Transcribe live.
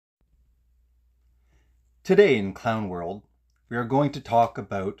Today in Clown World, we are going to talk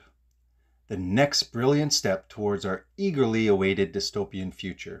about the next brilliant step towards our eagerly awaited dystopian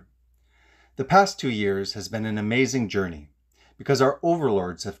future. The past 2 years has been an amazing journey because our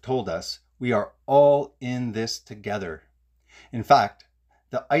overlords have told us we are all in this together. In fact,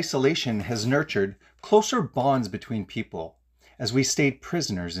 the isolation has nurtured closer bonds between people as we stayed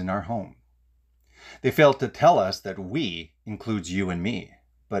prisoners in our home. They failed to tell us that we includes you and me,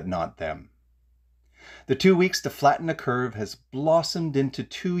 but not them. The 2 weeks to flatten the curve has blossomed into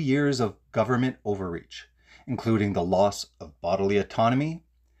 2 years of government overreach, including the loss of bodily autonomy,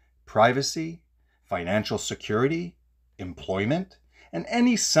 privacy, financial security, employment, and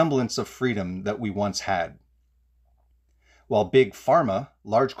any semblance of freedom that we once had. While big pharma,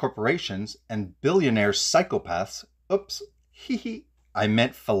 large corporations, and billionaire psychopaths, I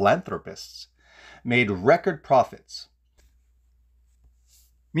meant philanthropists, made record profits.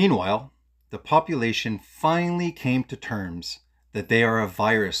 Meanwhile, the population finally came to terms that they are a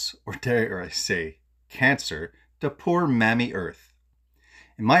virus, or dare I say, cancer, to poor Mammy Earth.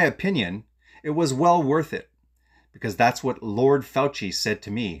 In my opinion, it was well worth it, because that's what Lord Fauci said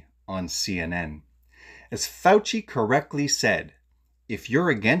to me on CNN. As Fauci correctly said, if you're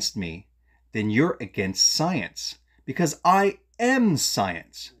against me, then you're against science, because I am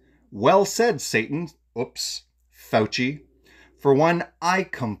science. Well said, Satan. Fauci. For one, I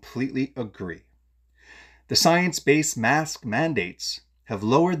completely agree. The science-based mask mandates have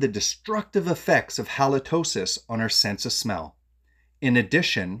lowered the destructive effects of halitosis on our sense of smell. In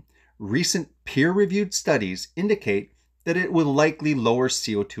addition, recent peer-reviewed studies indicate that it will likely lower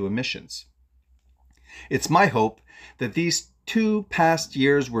CO2 emissions. It's my hope that these 2 past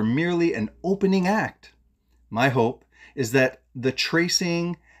years were merely an opening act. My hope is that the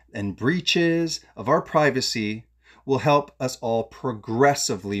tracing and breaches of our privacy will help us all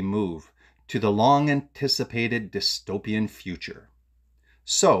progressively move to the long-anticipated dystopian future.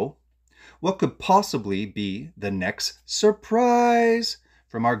 So, what could possibly be the next surprise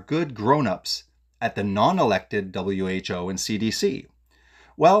from our good grown-ups at the non-elected WHO and CDC?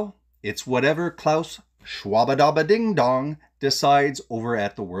 Well, it's whatever Klaus Schwab-a-daba-ding-dong decides over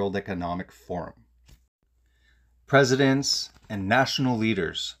at the World Economic Forum. Presidents and national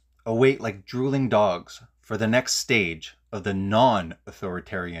leaders await like drooling dogs for the next stage of the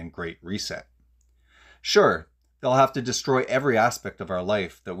non-authoritarian Great Reset. Sure, they'll have to destroy every aspect of our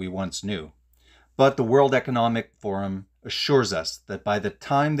life that we once knew, but the World Economic Forum assures us that by the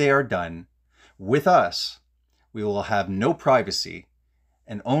time they are done, with us, we will have no privacy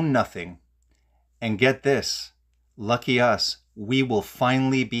and own nothing. And get this, lucky us, we will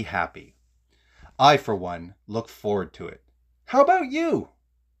finally be happy. I, for one, look forward to it. How about you?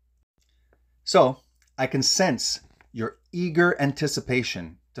 So, I can sense your eager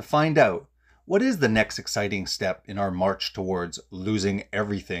anticipation to find out what is the next exciting step in our march towards losing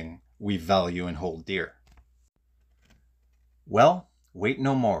everything we value and hold dear. Well, wait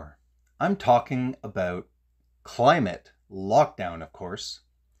no more. I'm talking about climate lockdown, of course.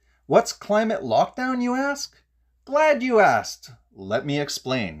 What's climate lockdown, you ask? Glad you asked. Let me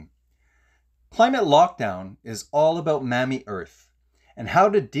explain. Climate lockdown is all about Mammy Earth and how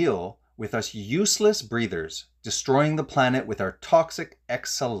to deal with us useless breathers destroying the planet with our toxic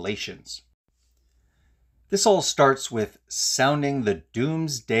exhalations. This all starts with sounding the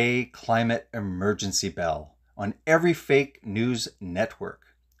doomsday climate emergency bell on every fake news network,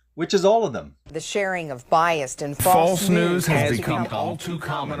 which is all of them. The sharing of biased and false news has become all too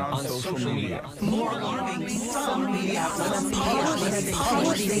common on social media. More alarming, some media outlets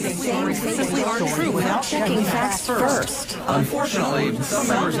publish are true without checking facts first. Unfortunately, some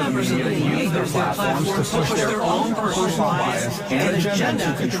members of the media use their platforms to push their own personal bias and agenda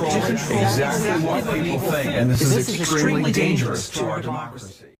to control exactly what people think, and this is extremely dangerous to our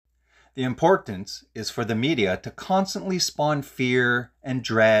democracy. The importance is for the media to constantly spawn fear and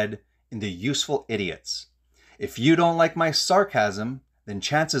dread in the useful idiots. If you don't like my sarcasm, then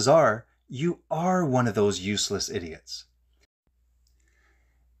chances are you are one of those useless idiots.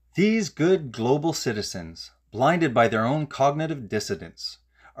 These good global citizens, blinded by their own cognitive dissidence,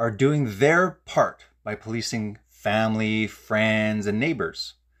 are doing their part by policing family, friends, and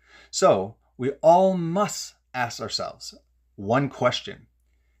neighbors. So we all must ask ourselves one question.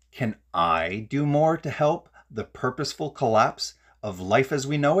 Can I do more to help the purposeful collapse of life as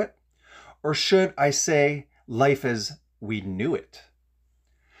we know it? Or should I say life as we knew it?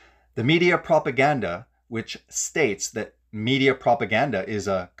 The media propaganda, which states that media propaganda is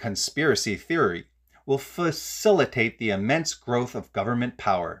a conspiracy theory, will facilitate the immense growth of government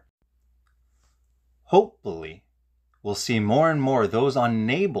power. Hopefully, we'll see more and more those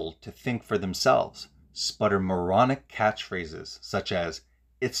unable to think for themselves sputter moronic catchphrases such as,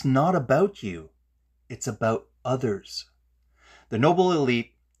 "It's not about you, it's about others." The noble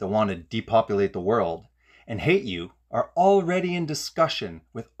elite that want to depopulate the world and hate you are already in discussion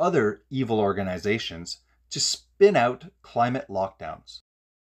with other evil organizations to spin out climate lockdowns.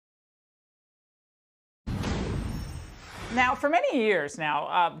 Now, for many years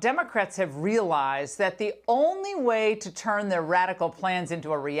now, Democrats have realized that the only way to turn their radical plans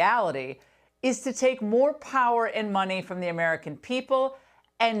into a reality is to take more power and money from the American people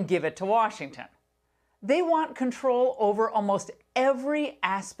and give it to Washington. They want control over almost every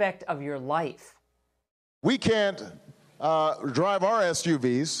aspect of your life. We can't drive our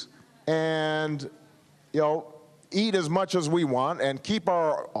SUVs and, eat as much as we want and keep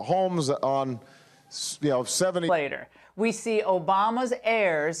our homes on, 70. Later, we see Obama's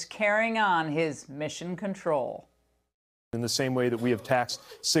heirs carrying on his mission control. In the same way that we have taxed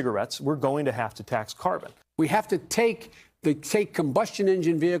cigarettes, we're going to have to tax carbon. We have to take combustion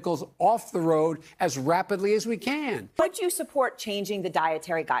engine vehicles off the road as rapidly as we can. Would you support changing the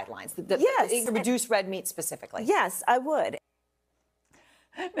dietary guidelines? Yes. Reduce red meat specifically? Yes, I would.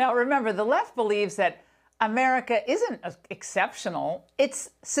 Now, remember, the left believes that America isn't exceptional,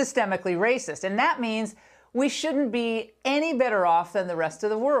 it's systemically racist, and that means we shouldn't be any better off than the rest of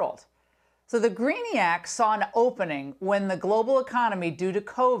the world. So the Greeniacs saw an opening when the global economy due to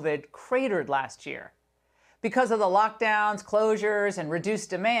COVID cratered last year. Because of the lockdowns, closures, and reduced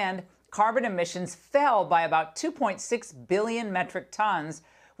demand, carbon emissions fell by about 2.6 billion metric tons,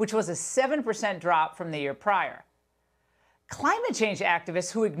 which was a 7% drop from the year prior. Climate change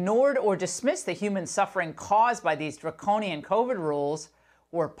activists who ignored or dismissed the human suffering caused by these draconian COVID rules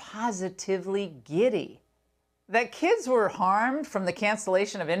were positively giddy. That kids were harmed from the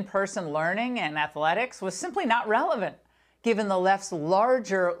cancellation of in-person learning and athletics was simply not relevant, given the left's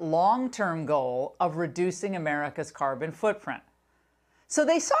larger long-term goal of reducing America's carbon footprint. So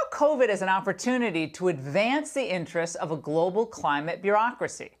they saw COVID as an opportunity to advance the interests of a global climate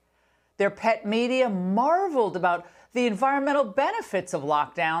bureaucracy. Their pet media marveled about the environmental benefits of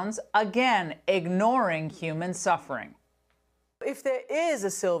lockdowns, again, ignoring human suffering. If there is a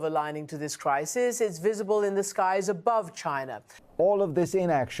silver lining to this crisis, it's visible in the skies above China. All of this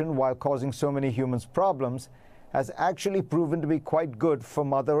inaction, while causing so many humans problems, has actually proven to be quite good for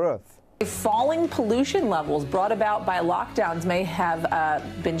Mother Earth. Falling pollution levels brought about by lockdowns may have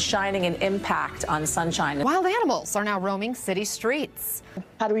been shining an impact on sunshine. Wild animals are now roaming city streets.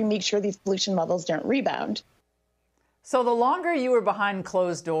 How do we make sure these pollution levels don't rebound? So the longer you were behind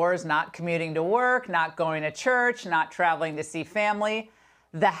closed doors, not commuting to work, not going to church, not traveling to see family,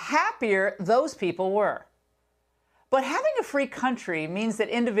 the happier those people were. But having a free country means that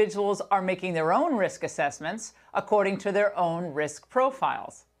individuals are making their own risk assessments according to their own risk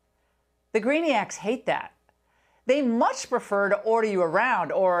profiles. The Greeniacs hate that. They much prefer to order you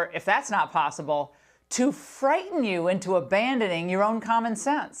around, or if that's not possible, to frighten you into abandoning your own common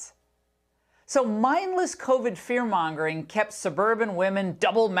sense. So mindless COVID fear-mongering kept suburban women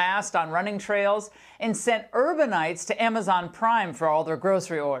double-masked on running trails and sent urbanites to Amazon Prime for all their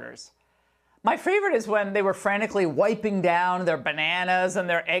grocery orders. My favorite is when they were frantically wiping down their bananas and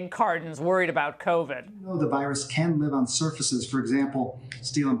their egg cartons worried about COVID. The virus can live on surfaces, for example,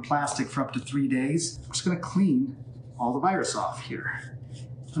 steel and plastic for up to 3 days. I'm just going to clean all the virus off here.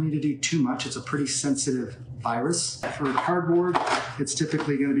 Don't need to do too much. It's a pretty sensitive virus. For cardboard, it's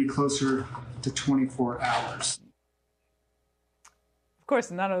typically going to be closer to 24 hours. Of course,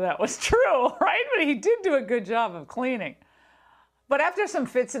 none of that was true, right? But he did do a good job of cleaning. But after some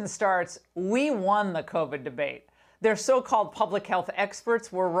fits and starts, we won the COVID debate. Their so-called public health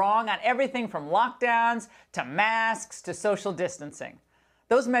experts were wrong on everything from lockdowns to masks to social distancing.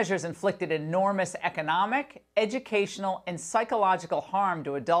 Those measures inflicted enormous economic, educational, and psychological harm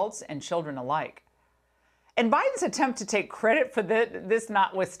to adults and children alike. And Biden's attempt to take credit for this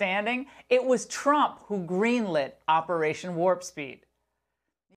notwithstanding, it was Trump who greenlit Operation Warp Speed.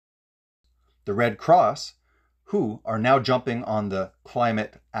 The Red Cross, who are now jumping on the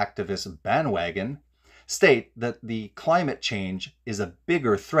climate activist bandwagon, state that the climate change is a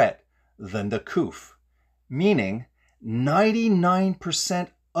bigger threat than the COOF, meaning 99%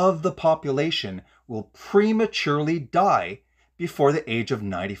 of the population will prematurely die before the age of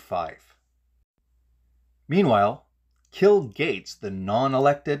 95. Meanwhile, Bill Gates, the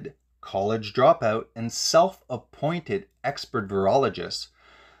non-elected, college dropout, and self-appointed expert virologist,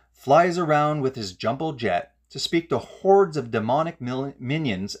 flies around with his jumbo jet to speak to hordes of demonic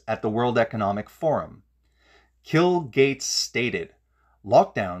minions at the World Economic Forum. Bill Gates stated,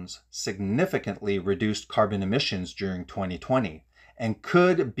 "Lockdowns significantly reduced carbon emissions during 2020 and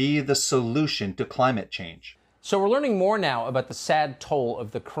could be the solution to climate change. So we're learning more now about the sad toll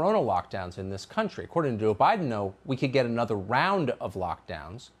of the corona lockdowns in this country. According to Joe Biden, though, we could get another round of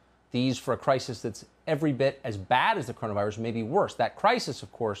lockdowns. These for a crisis that's every bit as bad as the coronavirus, maybe worse. That crisis,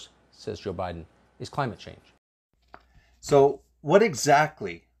 of course, says Joe Biden, is climate change. So what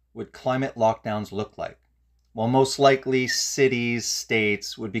exactly would climate lockdowns look like? Well, most likely cities,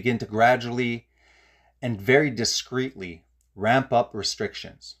 states would begin to gradually and very discreetly ramp up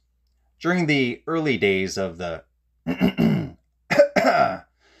restrictions. During the early days of the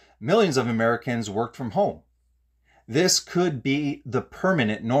millions of Americans worked from home. This could be the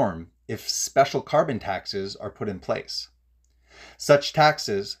permanent norm if special carbon taxes are put in place. Such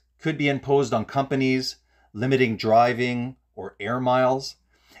taxes could be imposed on companies, limiting driving or air miles,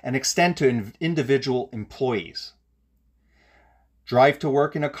 and extend to individual employees. Drive to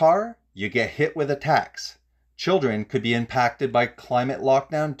work in a car, you get hit with a tax. Children could be impacted by climate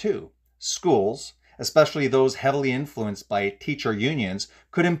lockdown too. Schools, especially those heavily influenced by teacher unions,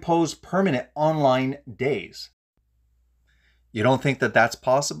 could impose permanent online days. You don't think that that's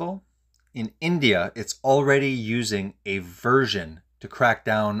possible? In India, it's already using a version to crack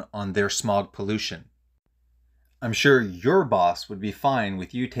down on their smog pollution. I'm sure your boss would be fine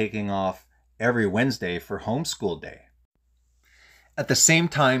with you taking off every Wednesday for homeschool day. At the same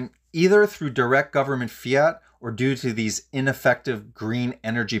time, either through direct government fiat or due to these ineffective green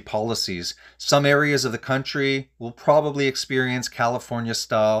energy policies, some areas of the country will probably experience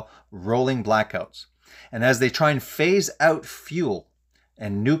California-style rolling blackouts. And as they try and phase out fuel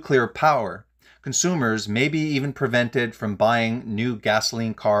and nuclear power, consumers may be even prevented from buying new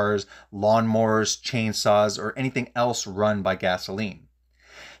gasoline cars, lawnmowers, chainsaws, or anything else run by gasoline.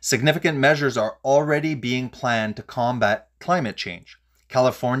 Significant measures are already being planned to combat climate change.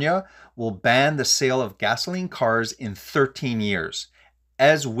 California will ban the sale of gasoline cars in 13 years,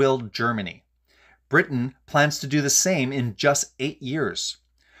 as will Germany. Britain plans to do the same in just 8 years.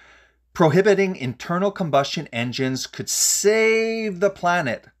 Prohibiting internal combustion engines could save the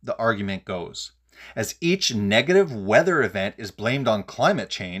planet, the argument goes. As each negative weather event is blamed on climate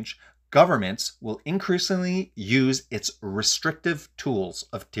change, governments will increasingly use its restrictive tools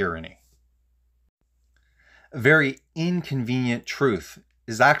of tyranny. A very inconvenient truth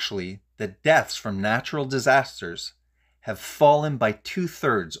is actually that deaths from natural disasters have fallen by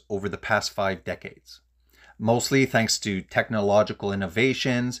 2/3 over the past 5 decades. Mostly thanks to technological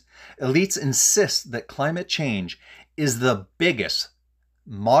innovations, elites insist that climate change is the biggest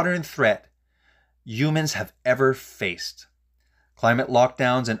modern threat humans have ever faced. Climate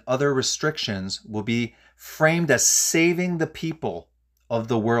lockdowns and other restrictions will be framed as saving the people of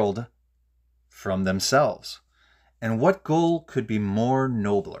the world from themselves. And what goal could be more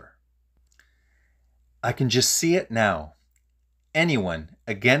nobler? I can just see it now. Anyone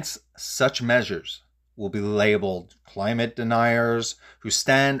against such measures will be labeled climate deniers who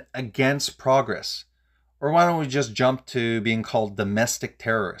stand against progress. Or why don't we just jump to being called domestic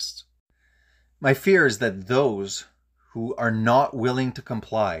terrorists? My fear is that those who are not willing to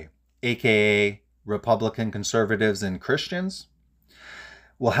comply, aka Republican conservatives and Christians,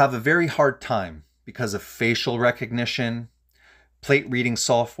 will have a very hard time because of facial recognition, plate reading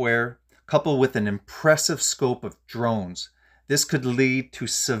software, coupled with an impressive scope of drones. This could lead to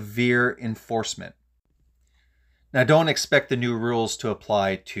severe enforcement. Now, don't expect the new rules to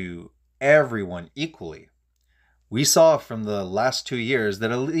apply to everyone equally. We saw from the last 2 years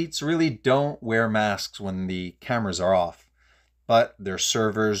that elites really don't wear masks when the cameras are off, but their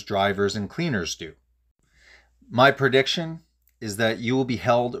servers, drivers, and cleaners do. My prediction is that you will be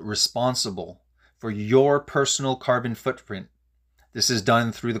held responsible for your personal carbon footprint. This is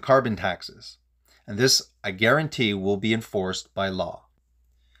done through the carbon taxes, and this, I guarantee, will be enforced by law.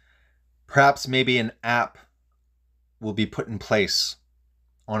 Perhaps maybe an app will be put in place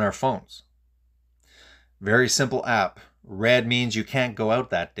on our phones. Very simple app. Red means you can't go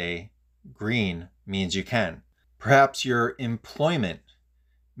out that day. Green means you can. Perhaps your employment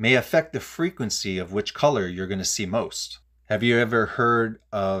may affect the frequency of which color you're going to see most. Have you ever heard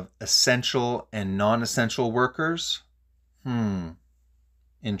of essential and non-essential workers?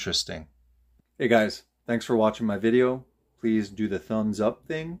 Interesting. Hey guys, thanks for watching my video. Please do the thumbs up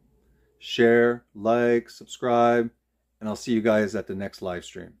thing. Share, like, subscribe, and I'll see you guys at the next live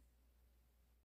stream.